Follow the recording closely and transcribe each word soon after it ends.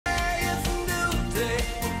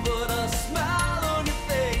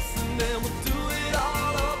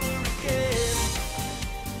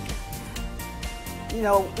You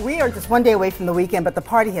know, we are just one day away from the weekend, but the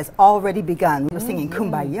party has already begun. We were singing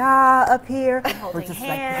Kumbaya up here. We're just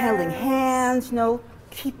like holding hands, you know,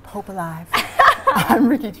 keep hope alive. I'm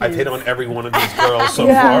Ricky Cheese. I've hit on every one of these girls so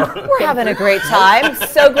far. We're having a great time.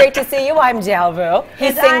 So great to see you. I'm Jalvu.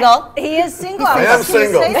 He's single. He is single. I am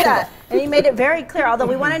single. Say that. And he made it very clear, although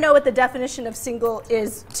we want to know what the definition of single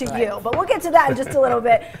is to you. But we'll get to that in just a little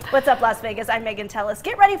bit. What's up, Las Vegas? I'm Megan Tellis.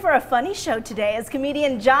 Get ready for a funny show today as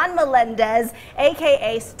comedian John Melendez,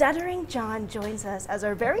 a.k.a. Stuttering John, joins us as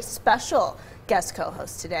our very special guest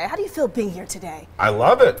co-host today. How do you feel being here today? I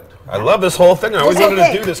love it. I love this whole thing. I always wanted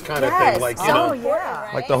to do this kind of thing. Like, you know, yeah.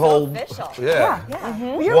 like the whole,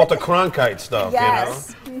 Walter Cronkite stuff,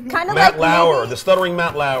 Yes. you know? Kind of Matt like Lauer, maybe the Stuttering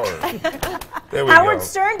Matt Lauer. There we Howard go.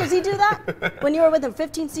 Stern, does he do that? When you were with him,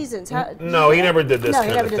 15 seasons. No, he never did this No, he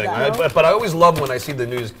kind never of did thing. that. But I always love when I see the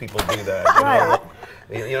news people do that.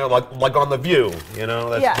 You know, like on The View, you know?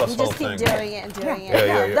 That's You the whole just keep thing. doing it and doing it.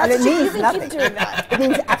 Yeah. And That's it true. You means can nothing. keep doing that. It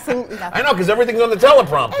means absolutely nothing. I know, because everything's on the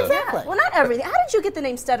teleprompter. Exactly. Well, not everything. How did you get the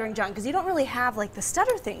name Stuttering John? Because you don't really have like the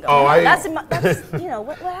stutter thing going Oh, on. I- That's you know,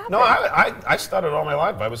 what happened? No, I stuttered all my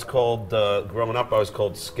life. I was called, growing up, I was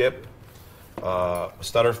called Skip,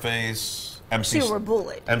 Stutterface, MC. You were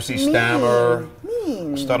bullied. MC Stammer,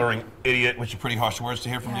 Mean. Stuttering Idiot, which are pretty harsh words to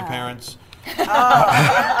hear from your parents.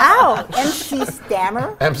 Ow! MC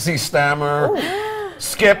Stammer. MC Stammer.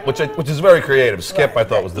 Skip, which is very creative. Skip, I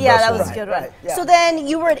thought was the best that one. was a good one. Right, yeah. So then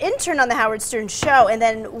you were an intern on the Howard Stern show, and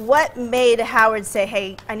then what made Howard say,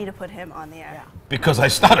 hey, I need to put him on the air? Because I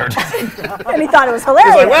stuttered. And he thought it was He's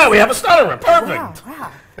hilarious. like, wow, we have a stutterer. Perfect.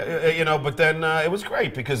 Wow. You know, but then it was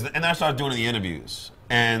great because, and I started doing the interviews.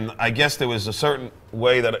 And I guess there was a certain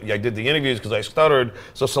way that I did the interviews because I stuttered,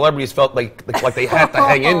 so celebrities felt like they had to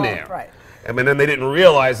hang in there. Right. And then they didn't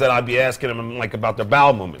realize that I'd be asking them like about their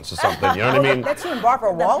bowel movements or something. You know what I mean? That's you and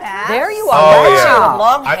Barbara Walters. There you Oh, are. yeah. With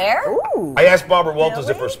long I- hair. Ooh. I asked Barbara Walters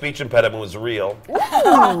if her speech impediment was real.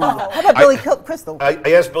 How about Billy Crystal? I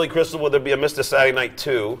asked Billy Crystal would there be a Mr. Saturday Night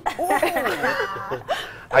 2.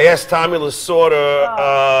 I asked Tommy Lasorda,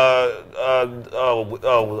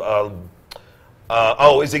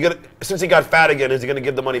 is he gonna, since he got fat again, is he gonna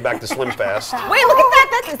give the money back to Slim Fast? Wait, look at that.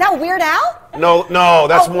 Is that Weird Al? No,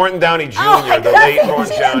 that's Morton Downey Jr., the late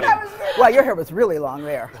Morton Downey. Well, your hair was really long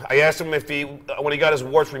there. I asked him if he, when he got his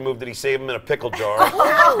warts removed, did he save them in a pickle jar?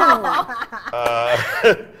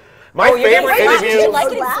 My favorite interview. Did you like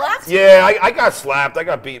getting slapped? Yeah, I got slapped. I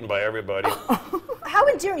got beaten by everybody. How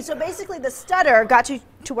endearing. So basically the stutter got you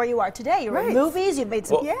to where you are today. You were in movies, you've made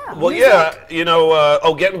some You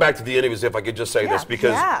know, getting back to the interviews, if I could just say this,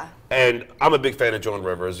 because, yeah. and I'm a big fan of Joan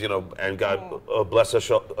Rivers, you know, and God bless her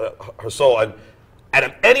soul. And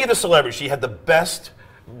at any of the celebrities, she had the best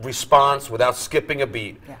response without skipping a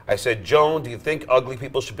beat. Yeah. I said, Joan, do you think ugly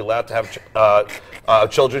people should be allowed to have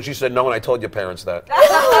children? She said, no, and I told your parents that.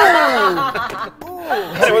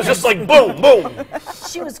 And it was just like boom, boom.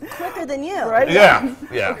 She was quicker than you. Right? Yeah.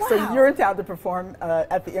 So you're in town to perform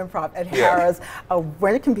at the Improv at Harrah's.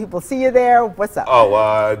 Where can people see you there? What's up?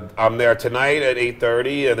 Oh, I'm there tonight at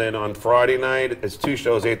 8:30, and then on Friday night, it's 2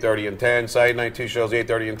 shows, 8:30 and 10. Saturday night, 2 shows,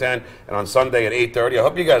 8:30 and 10. And on Sunday at 8:30. I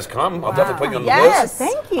hope you guys come. I'll definitely put you on the list.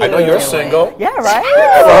 Thank you. I know you're single. Yeah, right?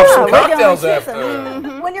 We'll have some We're going cocktails to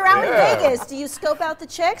after. When you're out in Vegas, do you scope out the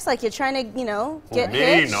chicks? Like you're trying to, you know, get Me?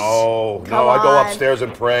 hitched? No, Come I go on. upstairs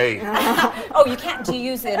and pray. Oh, you can't. Do you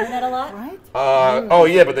use the internet a lot? Right? Oh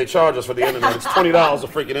yeah, but they charge us for the internet. It's $20 a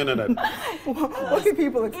freaking internet. What can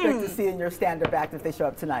people expect to see in your stand-up act if they show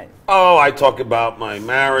up tonight? Oh, I talk about my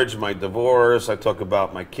marriage, my divorce. I talk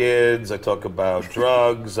about my kids. I talk about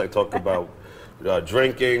drugs. I talk about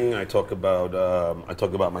drinking. I talk about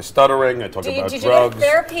my stuttering. I talk about Did drugs. you go to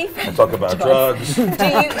therapy? I talk about drugs.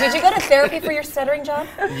 Did you go to therapy for your stuttering, John?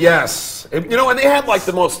 Yes. You know, and they had like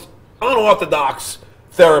the most unorthodox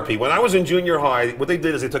therapy. When I was in junior high, what they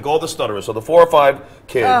did is they took all the stutterers, so the 4 or 5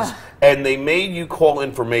 kids, and they made you call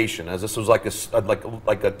information, as this was like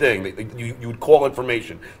a thing. You would call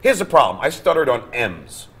information. Here's the problem. I stuttered on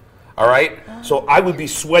M's. All right? So I would be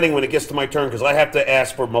sweating when it gets to my turn because I have to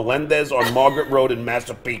ask for Melendez on Margaret Road in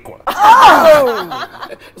Massapequa. Oh!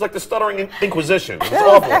 It's like the stuttering inquisition. It's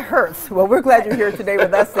awful. That hurts. Well, we're glad you're here today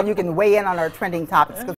with us, and you can weigh in on our trending topics.